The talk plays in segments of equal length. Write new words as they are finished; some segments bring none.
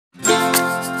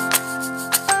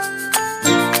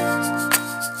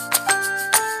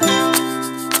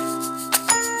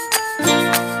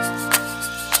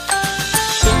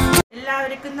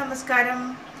എല്ലാവർക്കും നമസ്കാരം.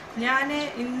 ഞാൻ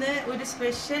ഇന്ന് ഒരു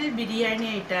സ്പെഷ്യൽ ബിരിയാണി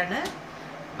ആയിട്ടാണ്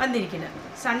വന്നിരിക്കുന്നത്.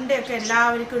 സൺഡേ ഒക്കെ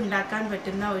എല്ലാവർക്കും ഉണ്ടാക്കാൻ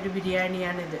പറ്റുന്ന ഒരു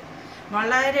ബിരിയാണിയാണിത്.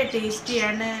 വളരെ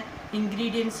ടേസ്റ്റിയാണ്,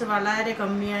 ഇൻഗ്രീഡിയൻസ് വളരെ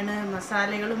കമ്മിയാണ്,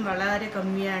 മസാലകളും വളരെ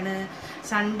കമ്മിയാണ്.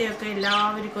 സൺഡേ ഒക്കെ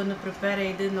എല്ലാവർക്കും ഒന്ന് പ്രിപ്പയർ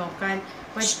ചെയ്ത് നോക്കാൻ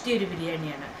പറ്റിയൊരു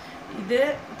ബിരിയാണിയാണ്. ഇത്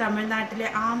തമിഴ്നാട്ടിലെ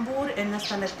ആമ്പൂർ എന്ന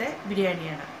സ്ഥലത്തെ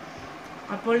ബിരിയാണിയാണ്.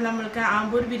 അപ്പോൾ നമ്മൾക്ക്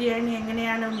ആമ്പൂർ ബിരിയാണി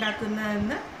എങ്ങനെയാണ്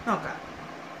ഉണ്ടാക്കുന്നതെന്ന് നോക്കാം.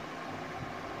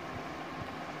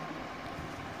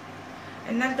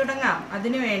 എന്നാൽ തുടങ്ങാം.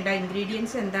 അതിന് വേണ്ട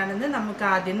ഇൻഗ്രീഡിയൻസ് എന്താണെന്ന് നമുക്ക്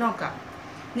ആദ്യം നോക്കാം.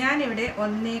 ഞാനിവിടെ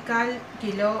 1.25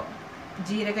 കിലോ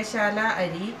ജീരകശാല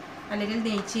അരി അല്ലെങ്കിൽ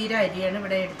നെയ്ച്ചീര അരിയാണ്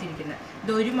ഇവിടെ എടുത്തിരിക്കുന്നത്.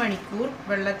 ഇത് 1 മണിക്കൂർ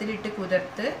വെള്ളത്തിലിട്ട്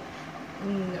കുതിർത്ത്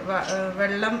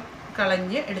വെള്ളം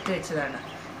കളഞ്ഞ് എടുത്തു വെച്ചതാണ്.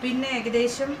 പിന്നെ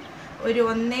ഏകദേശം ഒരു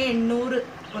 1.800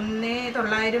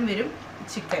 1.900 വരും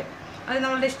ചിക്കൻ. അത്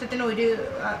നമ്മളുടെ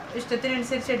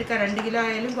ഇഷ്ടത്തിനനുസരിച്ച് എടുക്കാം. 2 കിലോ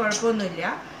ആയാലും കുഴപ്പമൊന്നുമില്ല.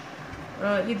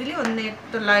 ഇതിൽ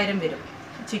 1.900 വരും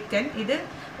ചിക്കൻ. ഇത്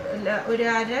ഒരു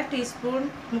 1/2 ടീസ്പൂൺ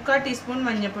 3/4 ടീസ്പൂൺ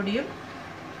മഞ്ഞൾപ്പൊടിയും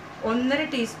 1.5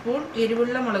 ടീസ്പൂൺ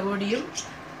എരിവുള്ള മുളക് പൊടിയും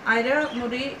 1/2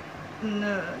 മുറി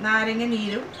നാരങ്ങ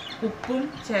നീരും ഉപ്പും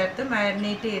ചേർത്ത്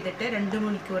മാരിനേറ്റ് ചെയ്തിട്ട് 2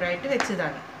 മണിക്കൂറായിട്ട്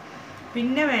വെച്ചതാണ്.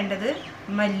 പിന്നെ വേണ്ടത്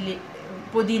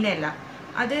പുതിനയില.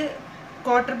 അത്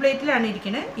ക്വാർട്ടർ പ്ലേറ്റിലാണ്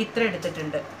ഇരിക്കുന്നത്, ഇത്ര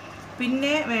എടുത്തിട്ടുണ്ട്.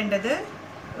 പിന്നെ വേണ്ടത്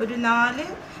ഒരു 4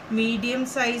 മീഡിയം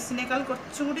സൈസിനേക്കാൾ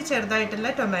കുറച്ചും കൂടി ചെറുതായിട്ടുള്ള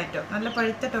ടൊമാറ്റോ, നല്ല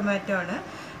പഴുത്ത ടൊമാറ്റോ ആണ്,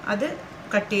 അത്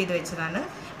കട്ട് ചെയ്ത് വെച്ചതാണ്.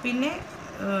 പിന്നെ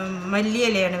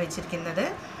മല്ലിയിലയാണ് വെച്ചിരിക്കുന്നത്.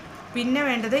 പിന്നെ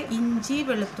വേണ്ടത് ഇഞ്ചി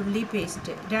വെളുത്തുള്ളി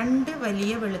പേസ്റ്റ്, 2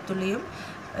 വലിയ വെളുത്തുള്ളിയും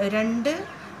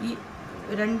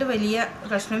 2 വലിയ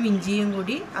കഷ്ണം ഇഞ്ചിയും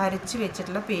കൂടി അരച്ച്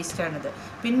വെച്ചിട്ടുള്ള പേസ്റ്റാണിത്.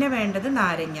 പിന്നെ വേണ്ടത്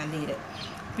നാരങ്ങ നീര്.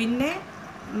 പിന്നെ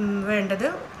വേണ്ടത്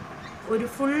ഒരു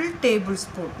ഫുൾ ടേബിൾ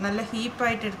സ്പൂൺ, നല്ല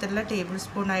ഹീപ്പായിട്ട് എടുത്തിട്ടുള്ള ടേബിൾ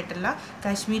സ്പൂൺ ആയിട്ടുള്ള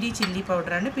കാശ്മീരി ചില്ലി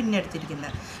പൗഡറാണ് പിന്നെ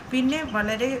എടുത്തിരിക്കുന്നത്. പിന്നെ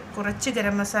വളരെ കുറച്ച്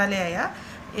ഗരം മസാലയായ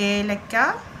ഏലക്ക,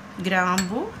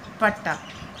 ഗ്രാമ്പു, പട്ട.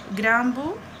 ഗ്രാമ്പു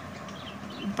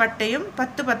പട്ടയും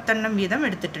 10 വീതം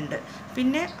എടുത്തിട്ടുണ്ട്.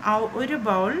 പിന്നെ 1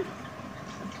 ബൗൾ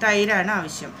തൈരാണ്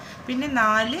ആവശ്യം. പിന്നെ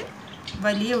 4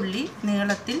 വലിയ ഉള്ളി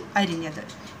നീളത്തിൽ അരിഞ്ഞത്.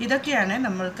 ഇതൊക്കെയാണ്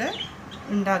നമ്മൾക്ക്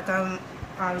ഉണ്ടാക്കാൻ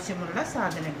ആവശ്യമുള്ള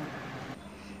സാധനങ്ങൾ.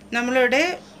 നമ്മളിവിടെ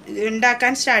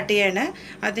ഉണ്ടാക്കാൻ സ്റ്റാർട്ട് ചെയ്യാണ്.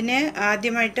 അതിന്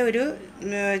ആദ്യമായിട്ട് ഒരു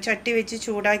ചട്ടി വെച്ച്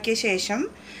ചൂടാക്കിയ ശേഷം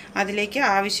അതിലേക്ക്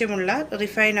ആവശ്യമുള്ള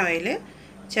റിഫൈൻ ഓയിൽ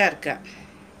ചേർക്കുക.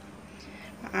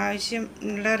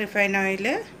 ആവശ്യമുള്ള റിഫൈൻ ഓയിൽ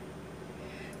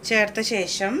ചേർത്ത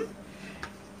ശേഷം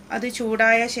അത്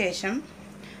ചൂടായ ശേഷം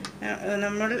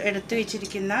നമ്മൾ എടുത്തു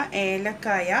വെച്ചിരിക്കുന്ന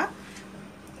ഏലക്കായ,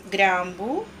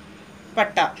 ഗ്രാമ്പൂ,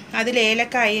 പട്ട, അതിൽ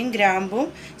ഏലക്കായയും ഗ്രാമ്പും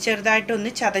ചെറുതായിട്ടൊന്ന്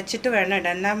ചതച്ചിട്ട് വേണം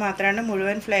ഇടാൻ. എന്നാൽ മാത്രമാണ്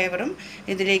മുഴുവൻ ഫ്ലേവറും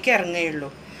ഇതിലേക്ക് ഇറങ്ങുകയുള്ളൂ.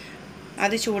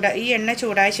 അത് ഈ എണ്ണ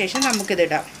ചൂടായ ശേഷം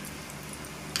നമുക്കിതിടാം.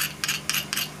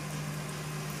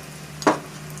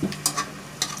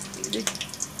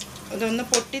 ഇതൊന്ന്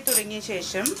പൊട്ടി തുടങ്ങിയ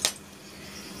ശേഷം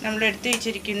നമ്മൾ എടുത്തു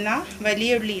വെച്ചിരിക്കുന്ന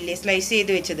വലിയ ഉള്ളിയില്ലേ, സ്ലൈസ്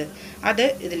ചെയ്ത് വെച്ചത്, അത്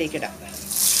ഇതിലേക്കിടാം.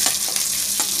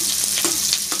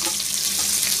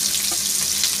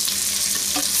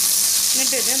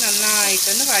 ഇത്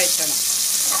നന്നായിട്ടൊന്ന് വഴറ്റണം.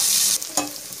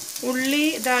 ഉള്ളി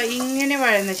ഇതാ ഇങ്ങനെ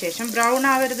വഴന്ന ശേഷം ബ്രൗൺ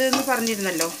ആവരുത് എന്ന്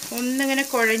പറഞ്ഞിരുന്നല്ലോ, ഒന്നിങ്ങനെ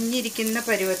കുഴഞ്ഞിരിക്കുന്ന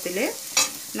പരുവത്തിൽ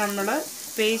നമ്മൾ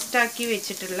പേസ്റ്റാക്കി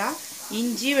വെച്ചിട്ടുള്ള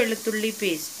ഇഞ്ചി വെളുത്തുള്ളി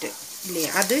പേസ്റ്റ് ഇല്ലേ,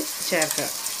 അത് ചേർക്കുക.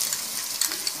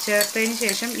 ചേർത്തതിന്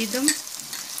ശേഷം ഇതും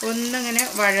ഒന്നിങ്ങനെ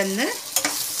വഴന്ന്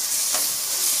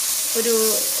ഒരു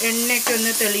എണ്ണയൊക്കെ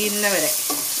ഒന്ന് തെളിയുന്നവരെ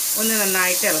ഒന്ന്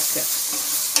നന്നായിട്ട് ഇളക്കുക.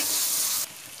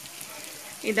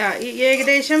 ഇതാ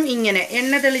ഏകദേശം ഇങ്ങനെ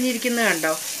എണ്ണ തെളിഞ്ഞിരിക്കുന്നത്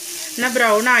കണ്ടോ, എന്നാൽ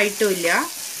ബ്രൗൺ ആയിട്ടുമില്ല.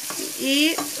 ഈ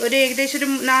ഏകദേശം ഒരു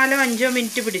 4-5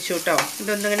 മിനിറ്റ് പിടിച്ചു കേട്ടോ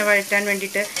ഇതൊന്നിങ്ങനെ വഴറ്റാൻ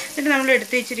വേണ്ടിയിട്ട്. എന്നിട്ട് നമ്മൾ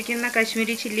എടുത്ത് വെച്ചിരിക്കുന്ന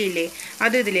കാശ്മീരി ചില്ലി ഇല്ലേ,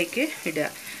 അത് ഇതിലേക്ക് ഇടുക.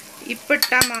 ഇപ്പം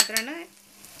ഇട്ടാൽ മാത്രമാണ്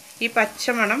ഈ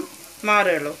പച്ചമണം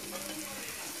മാറുകയുള്ളൂ.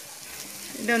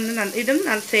 ഇതും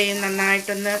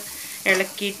നന്നായിട്ടൊന്ന്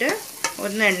ഇളക്കിയിട്ട്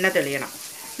ഒന്ന് എണ്ണ തെളിയണം.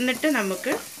 എന്നിട്ട്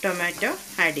നമുക്ക് ടൊമാറ്റോ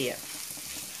ആഡ് ചെയ്യാം.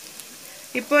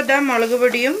 ഇപ്പോൾ ഇതാ മുളക്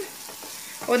പൊടിയും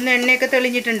ഒന്ന് എണ്ണയൊക്കെ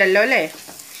തെളിഞ്ഞിട്ടുണ്ടല്ലോ അല്ലേ.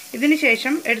 ഇതിന്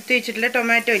ശേഷം എടുത്തു വെച്ചിട്ടുള്ള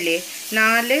ടൊമാറ്റോ ഇല്ലേ,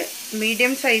 4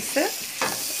 മീഡിയം സൈസ്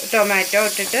ടൊമാറ്റോ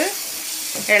ഇട്ടിട്ട്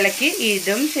ഇളക്കി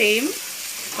ഇതും സെയിം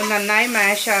നന്നായി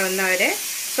മാഷ് ആവുന്നവരെ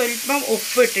സ്വല്പം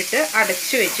ഉപ്പിട്ടിട്ട്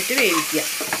അടച്ചു വെച്ചിട്ട് വേവിക്കുക.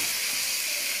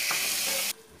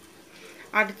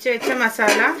 അടച്ചു വെച്ച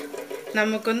മസാല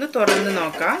നമുക്കൊന്ന് തുറന്ന്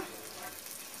നോക്കാം.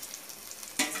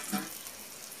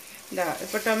 ഇതാ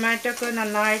ഇപ്പോൾ ടൊമാറ്റോ ഒക്കെ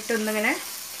നന്നായിട്ടൊന്നിങ്ങനെ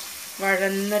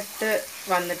വഴന്നിട്ട്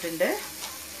വന്നിട്ടുണ്ട്.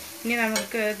 ഇനി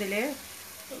നമുക്ക് ഇതിൽ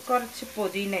കുറച്ച്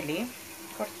പുതിനയിലയും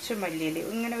കുറച്ച് മല്ലിയിലയും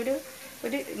ഇങ്ങനെ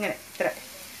ഇങ്ങനെ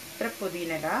ഇത്ര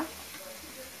പുതിനയില,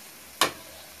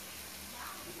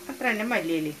 അത്ര തന്നെ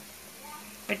മല്ലിയില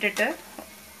ഇട്ടിട്ട്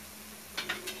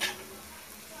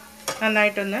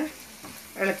നന്നായിട്ടൊന്ന്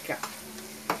ഇളക്കാം.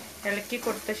 ഇളക്കി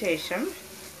കൊടുത്ത ശേഷം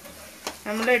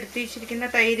നമ്മൾ എടുത്ത് വെച്ചിരിക്കുന്ന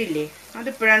തൈരില്ലേ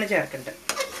അതിപ്പോഴാണ് ചേർക്കേണ്ടത്.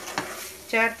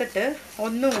 ചേർത്തിട്ട്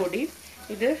ഒന്നുകൂടി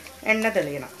ഇത് എണ്ണ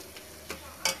തെളിയണം.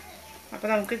 അപ്പോൾ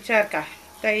നമുക്ക് ചേർക്കാം.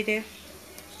 തൈര്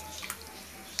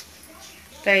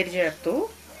ചേർത്തു.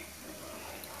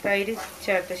 തൈര്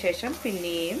ചേർത്ത ശേഷം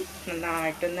പിന്നെയും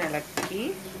നന്നായിട്ടൊന്ന് ഇളക്കി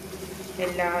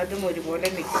എല്ലാതും ഒരുപോലെ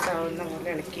മിക്സ് ആവുന്ന പോലെ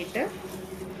ഇളക്കിയിട്ട്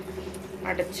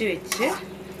അടച്ചു വെച്ച്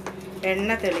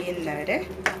എണ്ണ തെളിയുന്നവരെ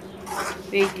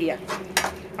വെയിറ്റ് ചെയ്യാം.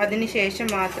 അതിന് ശേഷം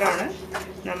മാത്രമാണ്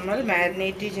നമ്മൾ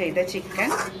മാരിനേറ്റ് ചെയ്ത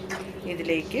ചിക്കൻ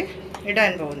ഇതിലേക്ക്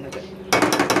ഇടാൻ പോകുന്നത്.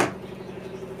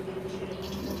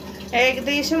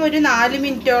 ഏകദേശം ഒരു 4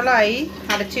 മിനിറ്റോളമായി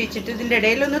അടച്ചു വെച്ചിട്ട്. ഇതിൻ്റെ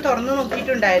ഇടയിലൊന്ന് തുറന്നു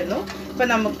നോക്കിയിട്ടുണ്ടായിരുന്നു. അപ്പോൾ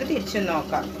നമുക്ക് തിരിച്ചു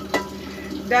നോക്കാം.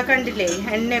 ഇതാ കണ്ടില്ലേ,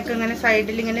 എണ്ണയൊക്കെ ഇങ്ങനെ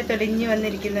സൈഡിൽ ഇങ്ങനെ തെളിഞ്ഞ്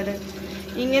വന്നിരിക്കുന്നത്.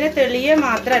 ഇങ്ങനെ തെളിയ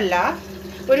മാത്രമല്ല,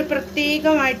 ഒരു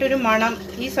പ്രത്യേകമായിട്ടൊരു മണം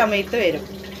ഈ സമയത്ത് വരും.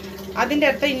 അതിൻ്റെ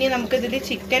അർത്ഥം ഇനി നമുക്കിതിൽ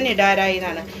ചിക്കൻ ഇടാറായി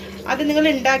എന്നാണ്. അത് നിങ്ങൾ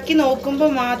ഉണ്ടാക്കി നോക്കുമ്പോൾ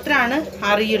മാത്രമാണ്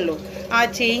അറിയുള്ളൂ ആ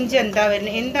ചേഞ്ച് എന്താ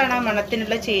വരുന്നത്, എന്താണ് ആ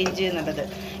മണത്തിനുള്ള ചേഞ്ച് എന്നുള്ളത്.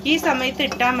 ഈ സമയത്ത്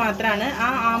ഇട്ടാൽ മാത്രമാണ് ആ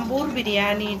ആമ്പൂർ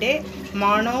ബിരിയാണിയുടെ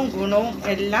മണവും ഗുണവും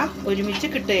എല്ലാം ഒരുമിച്ച്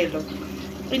കിട്ടുകയുള്ളൂ.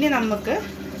 ഇനി നമുക്ക്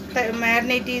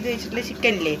മാരിനേറ്റ് ചെയ്ത് വെച്ചിട്ടുള്ള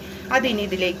ചിക്കനില്ലേ അതിനി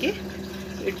ഇതിലേക്ക്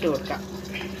ഇട്ട് കൊടുക്കാം.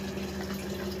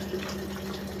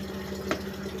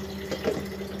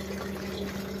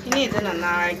 ഇനി ഇത്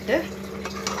നന്നായിട്ട്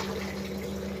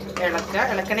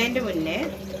ഇളക്കണതിൻ്റെ മുന്നേ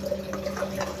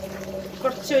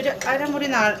കുറച്ചൊരു അരമുറി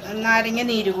നാരങ്ങ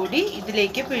നീര് കൂടി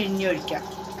ഇതിലേക്ക് പിഴിഞ്ഞൊഴിക്കാം.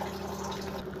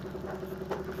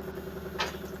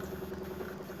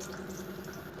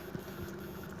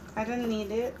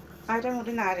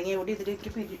 അരമുറി നാരങ്ങ കൂടി ഇതിലേക്ക്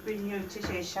പിഴിഞ്ഞൊഴിച്ച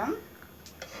ശേഷം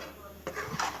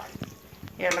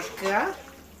ഇളക്കുക.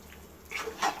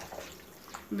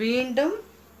 വീണ്ടും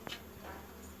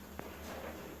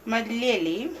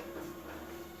മല്ലിയിലയും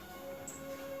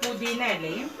പുതിന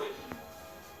ഇലയും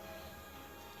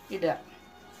ഇടുക.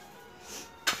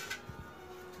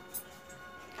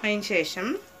 അതിന് ശേഷം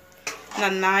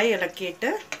നന്നായി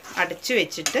ഇളക്കിയിട്ട് അടച്ചു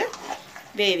വെച്ചിട്ട്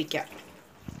വേവിക്കാം.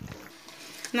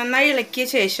 നന്നായി ഇളക്കിയ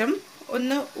ശേഷം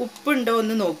ഒന്ന് ഉപ്പുണ്ടോ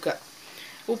എന്ന് നോക്കുക.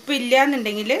 ഉപ്പില്ല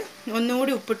എന്നുണ്ടെങ്കിൽ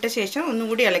ഒന്നുകൂടി ഉപ്പിട്ട ശേഷം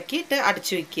ഒന്നുകൂടി ഇളക്കിയിട്ട്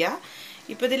അടച്ചു വയ്ക്കുക.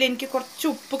 ഇപ്പോൾ ഇതിൽ എനിക്ക് കുറച്ച്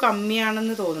ഉപ്പ്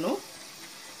കമ്മിയാണെന്ന് തോന്നുന്നു.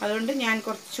 അതുകൊണ്ട് ഞാൻ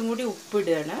കുറച്ചും കൂടി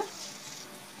ഉപ്പിടുകയാണ്.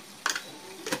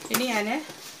 ഇനി ഞാൻ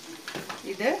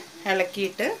ഇത്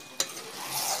ഇളക്കിയിട്ട്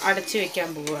അടച്ചു വയ്ക്കാൻ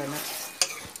പോവുകയാണ്.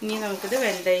 ഇനി നമുക്കിത്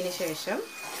വെന്തതിന് ശേഷം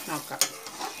നോക്കാം.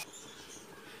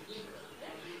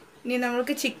 ഇനി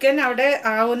നമ്മൾക്ക് ചിക്കൻ അവിടെ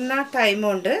ആവുന്ന ടൈം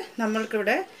കൊണ്ട്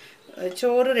നമ്മൾക്കിവിടെ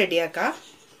ചോറ് റെഡിയാക്കാം.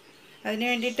 അതിന്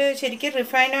വേണ്ടിയിട്ട് ശരിക്കും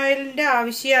റിഫൈൻ ഓയിലിൻ്റെ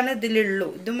ആവശ്യമാണ് ഇതിലുള്ളൂ.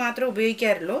 ഇത് മാത്രമേ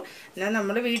ഉപയോഗിക്കാറുള്ളൂ. എന്നാൽ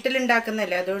നമ്മൾ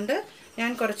വീട്ടിലുണ്ടാക്കുന്നതല്ലേ, അതുകൊണ്ട്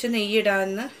ഞാൻ കുറച്ച് നെയ്യ്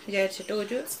ഇടാമെന്ന് വിചാരിച്ചിട്ട്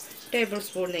 1 ടേബിൾ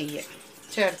സ്പൂൺ നെയ്യ്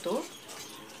ചേർത്തു.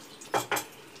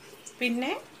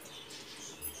 പിന്നെ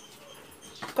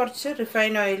കുറച്ച്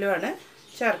റിഫൈൻ ഓയിലുമാണ്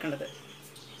ചേർക്കുന്നത്.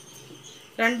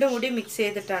 രണ്ടും കൂടി മിക്സ്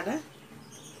ചെയ്തിട്ടാണ്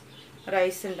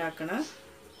റൈസ് ഉണ്ടാക്കണം.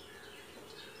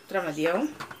 ഇത്ര മതിയാവും.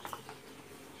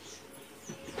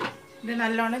 ഇത്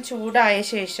നല്ലോണം ചൂടായ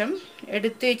ശേഷം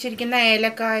എടുത്തു വെച്ചിരിക്കുന്ന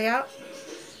ഏലക്കായ,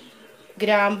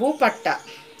 ഗ്രാമ്പൂ, പട്ട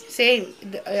സെയിം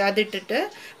അതിട്ടിട്ട്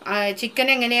ചിക്കൻ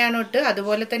എങ്ങനെയാണോ ഇട്ട്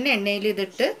അതുപോലെ തന്നെ എണ്ണയിൽ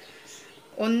ഇതിട്ട്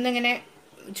ഒന്നിങ്ങനെ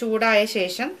ചൂടായ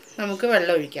ശേഷം നമുക്ക്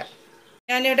വെള്ളം ഒഴിക്കാം.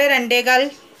 ഞാനിവിടെ 2.25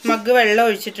 മഗ് വെള്ളം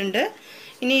ഒഴിച്ചിട്ടുണ്ട്.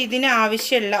 ഇനി ഇതിന്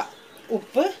ആവശ്യമുള്ള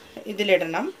ഉപ്പ്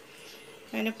ഇതിലിടണം.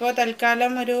 ഞാനിപ്പോൾ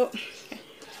തൽക്കാലം ഒരു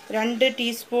 2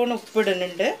 ടീസ്പൂൺ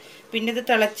ഉപ്പിടുന്നുണ്ട്. പിന്നെ ഇത്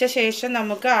തിളച്ച ശേഷം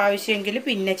നമുക്ക് ആവശ്യമെങ്കിൽ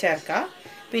പിന്നെ ചേർക്കാം.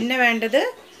 പിന്നെ വേണ്ടത്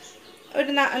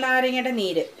ഒരു നാരങ്ങയുടെ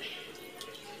നീര്,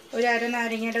 ഒരു അര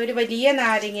നാരങ്ങയുടെ, ഒരു വലിയ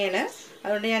നാരങ്ങയാണ്.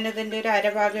 അതുകൊണ്ട് ഞാനതിൻ്റെ ഒരു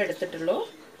അരഭാഗം എടുത്തിട്ടുള്ളൂ.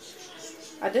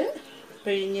 അത്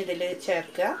പിഴിഞ്ഞിതിൽ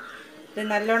ചേർക്കുക. ഇത്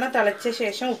നല്ലോണം തിളച്ച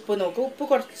ശേഷം ഉപ്പ് നോക്കുക. ഉപ്പ്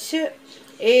കുറച്ച്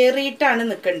ഏറിയിട്ടാണ്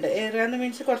നിൽക്കേണ്ടത്. ഏറുകയെന്ന്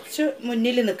മീൻസ് കുറച്ച്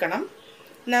മുന്നിൽ നിൽക്കണം.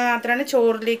 എന്നാൽ മാത്രമാണ്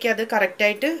ചോറിലേക്ക് അത്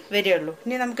കറക്റ്റായിട്ട് വരികയുള്ളൂ.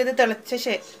 ഇനി നമുക്കിത് തിളച്ച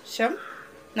ശേഷം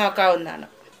നോക്കാവുന്നതാണ്.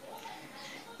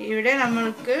 ഇവിടെ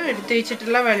നമ്മൾക്ക് എടുത്തു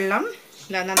വെച്ചിട്ടുള്ള വെള്ളം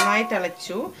നന്നായി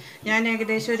തിളച്ചു. ഞാൻ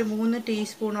ഏകദേശം ഒരു 3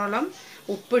 ടീസ്പൂണോളം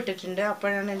ഉപ്പ് ഇട്ടിട്ടുണ്ട്.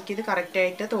 അപ്പോഴാണ് എനിക്കിത്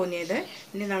കറക്റ്റായിട്ട് തോന്നിയത്.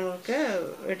 ഇനി നമുക്ക്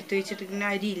എടുത്തു വെച്ചിട്ടിരിക്കുന്ന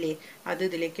അരിയില്ലേ അത്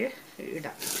ഇതിലേക്ക്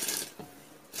ഇടാം.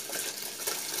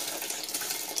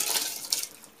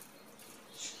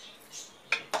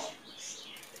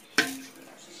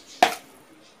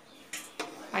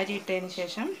 അരി ഇട്ടതിന്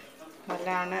ശേഷം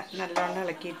നല്ലോണം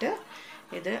ഇളക്കിയിട്ട്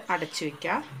ഇത് അടച്ചു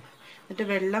വയ്ക്കാം. എന്നിട്ട്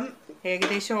വെള്ളം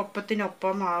ഏകദേശം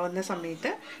ഒപ്പത്തിനൊപ്പം ആവുന്ന സമയത്ത്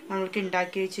നമ്മൾക്ക്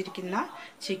ഉണ്ടാക്കി വെച്ചിരിക്കുന്ന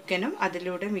ചിക്കനും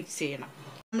അതിലൂടെ മിക്സ് ചെയ്യണം.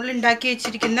 നമ്മൾ ഉണ്ടാക്കി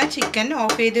വെച്ചിരിക്കുന്ന ചിക്കൻ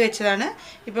ഓഫ് ചെയ്ത് വെച്ചതാണ്.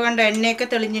 ഇപ്പോൾ കണ്ട എണ്ണയൊക്കെ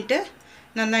തെളിഞ്ഞിട്ട്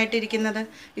നന്നായിട്ടിരിക്കുന്നത്.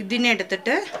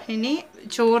 ഇതിനെടുത്തിട്ട് ഇനി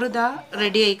ചോറ് ഇതാ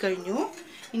റെഡി ആയി കഴിഞ്ഞു.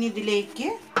 ഇനി ഇതിലേക്ക്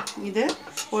ഇത്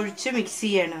ഒഴിച്ച് മിക്സ്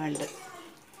ചെയ്യാണ് വേണ്ടത്.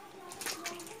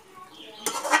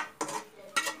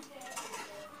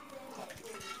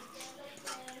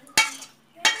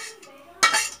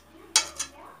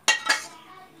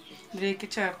 ഇതിലേക്ക്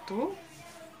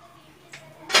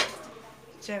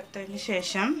ചേർത്തതിന്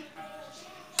ശേഷം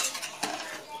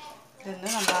ഇതൊന്ന്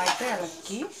നന്നായിട്ട്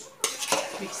ഇളക്കി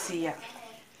മിക്സ് ചെയ്യാം.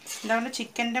 എന്താണ്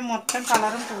ചിക്കൻ്റെ മൊത്തം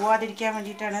കളറും പോവാതിരിക്കാൻ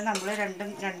വേണ്ടിയിട്ടാണ് നമ്മൾ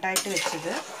രണ്ടായിട്ട്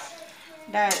വെച്ചത്.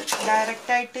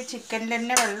 ഡയറക്റ്റായിട്ട് ചിക്കനിൽ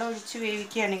തന്നെ വെള്ളം ഒഴിച്ച്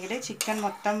വേവിക്കുകയാണെങ്കിൽ ചിക്കൻ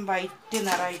മൊത്തം വൈറ്റ്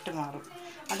നിറമായിട്ട് മാറും.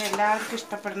 അതെല്ലാവർക്കും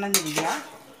ഇഷ്ടപ്പെടണമെന്നില്ല.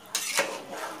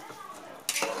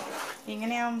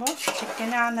 ഇങ്ങനെയാകുമ്പോൾ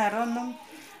ചിക്കൻ ആ നിറമൊന്നും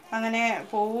അങ്ങനെ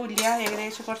പോവില്ല.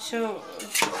 ഏകദേശം കുറച്ച്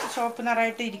ചുവപ്പ്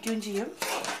നിറമായിട്ട് ഇരിക്കുകയും ചെയ്യും.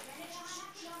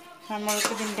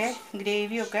 നമ്മൾക്കിതിൻ്റെ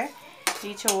ഗ്രേവിയൊക്കെ ഈ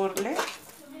ചോറിൽ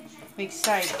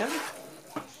മിക്സായിട്ടും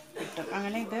കിട്ടും.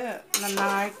 അങ്ങനെ ഇത്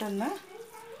നന്നായിട്ടൊന്ന്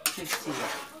മിക്സ്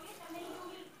ചെയ്യാം.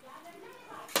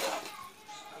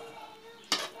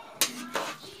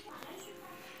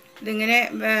 ഇതിങ്ങനെ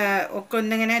ഒക്കെ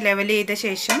ഒന്നിങ്ങനെ ലെവൽ ചെയ്ത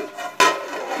ശേഷം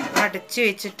അടച്ച്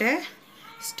വെച്ചിട്ട്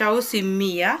സ്റ്റൗ സിം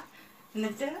ചെയ്യുക.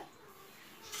 എന്നിട്ട്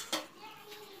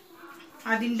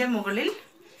അതിൻ്റെ മുകളിൽ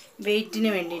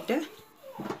വെയിറ്റിന് വേണ്ടിയിട്ട്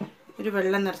ഒരു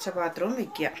വെള്ളം നിറച്ച പാത്രവും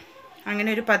വയ്ക്കുക. അങ്ങനെ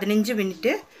ഒരു 15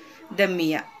 മിനിറ്റ് ദം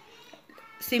ചെയ്യുക.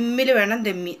 സിമ്മിൽ വേണം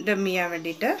ദം ചെയ്യാൻ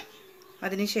വേണ്ടിയിട്ട്.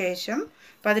 അതിന് ശേഷം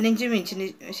 15 മിനിറ്റിന്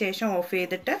ശേഷം ഓഫ്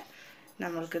ചെയ്തിട്ട്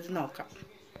നമ്മൾക്കിത് നോക്കാം.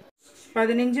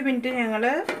 15 മിനിറ്റ് ഞങ്ങൾ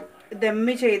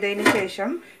ദമ്മ് ചെയ്തതിന് ശേഷം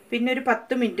പിന്നെ ഒരു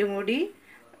 10 മിനിറ്റും കൂടി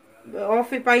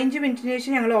 15 മിനിറ്റിന്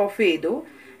ശേഷം ഞങ്ങൾ ഓഫ് ചെയ്തു.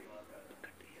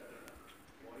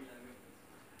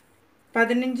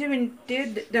 15 മിനിറ്റ്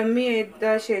ദമ്മ്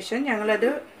ചെയ്ത ശേഷം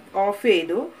ഞങ്ങളത് ഓഫ്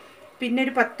ചെയ്തു. പിന്നെ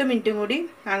ഒരു 10 മിനിറ്റും കൂടി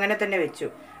അങ്ങനെ തന്നെ വെച്ചു.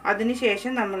 അതിന്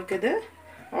ശേഷം നമ്മൾക്കിത്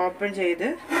ഓപ്പൺ ചെയ്ത്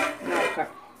നോക്കാം.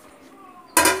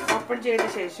 ഓപ്പൺ ചെയ്ത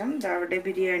ശേഷം അവിടെ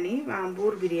ബിരിയാണി,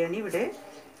 ആമ്പൂർ ബിരിയാണി ഇവിടെ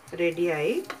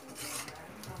റെഡിയായി.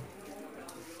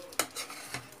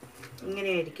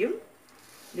 ഇങ്ങനെയായിരിക്കും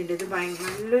ഇതിൻ്റെ. ഇത്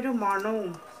നല്ലൊരു മണവും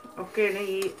ഒക്കെയാണ്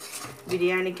ഈ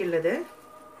ബിരിയാണിക്കുള്ളത്.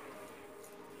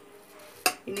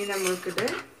 ഇനി നമ്മൾക്കിത്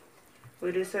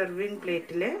ഒരു സെർവിങ്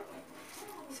പ്ലേറ്റിൽ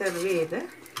സെർവ് ചെയ്ത്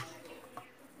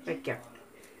വയ്ക്കാം.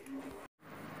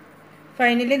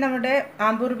 ഫൈനലി നമ്മുടെ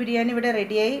ആമ്പൂർ ബിരിയാണി ഇവിടെ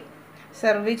റെഡിയായി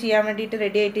സെർവ് ചെയ്യാൻ വേണ്ടിയിട്ട്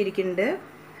റെഡി ആയിട്ടിരിക്കുന്നുണ്ട്.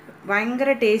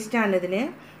 ഭയങ്കര ടേസ്റ്റാണ് ഇതിന്.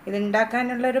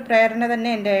 ഇതുണ്ടാക്കാനുള്ളൊരു പ്രേരണ തന്നെ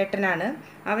എൻ്റെ ഏട്ടനാണ്.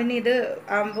 അവനിത്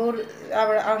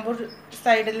ആമ്പൂർ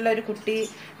സൈഡിലുള്ള ഒരു കുട്ടി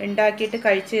ഉണ്ടാക്കിയിട്ട്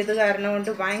കഴിച്ചത് കാരണം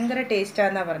കൊണ്ട് ഭയങ്കര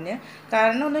ടേസ്റ്റാണെന്നാണ് പറഞ്ഞ്.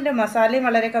 കാരണം ഒന്നുമില്ല, മസാലയും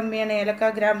വളരെ കമ്മിയാണ്. ഏലക്ക,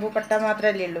 ഗ്രാമ്പൂ, പട്ട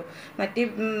മാത്രമല്ലേ ഉള്ളൂ.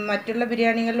 മറ്റുള്ള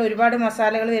ബിരിയാണികളിൽ ഒരുപാട്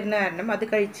മസാലകൾ വരുന്ന കാരണം അത്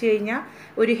കഴിച്ചു കഴിഞ്ഞാൽ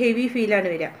ഒരു ഹെവി ഫീലാണ്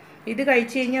വരിക. ഇത്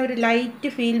കഴിച്ചു കഴിഞ്ഞാൽ ഒരു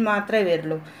ലൈറ്റ് ഫീൽ മാത്രമേ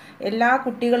വരുള്ളൂ. എല്ലാ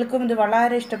കുട്ടികൾക്കും ഇത്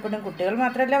വളരെ ഇഷ്ടപ്പെടും. കുട്ടികൾ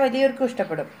മാത്രമല്ല, വലിയവർക്കും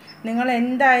ഇഷ്ടപ്പെടും. നിങ്ങൾ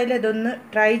എന്തായാലും ഇതൊന്ന്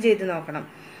ട്രൈ ചെയ്ത് നോക്കണം.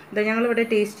 ഇത് ഞങ്ങളിവിടെ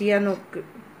ടേസ്റ്റ് ചെയ്യാൻ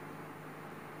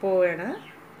പോവുകയാണ്.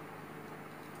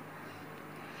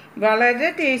 വളരെ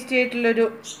ടേസ്റ്റി ആയിട്ടുള്ളൊരു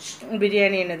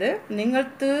ബിരിയാണിയാണിത്. നിങ്ങൾ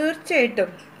തീർച്ചയായിട്ടും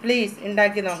പ്ലീസ്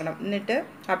ഉണ്ടാക്കി നോക്കണം. എന്നിട്ട്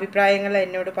അഭിപ്രായങ്ങൾ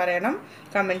എന്നോട് പറയണം,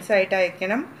 കമൻസായിട്ട്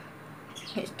അയക്കണം.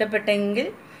 ഇഷ്ടപ്പെട്ടെങ്കിൽ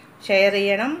ഷെയർ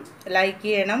ചെയ്യണം, ലൈക്ക്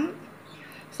ചെയ്യണം,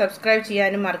 സബ്സ്ക്രൈബ്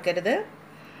ചെയ്യാനും മറക്കരുത്.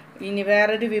 ഇനി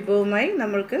വേറൊരു വിഭവമായി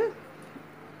നമ്മൾക്ക്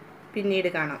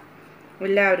പിന്നീട് കാണാം.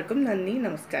 എല്ലാവർക്കും നന്ദി,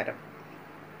 നമസ്കാരം.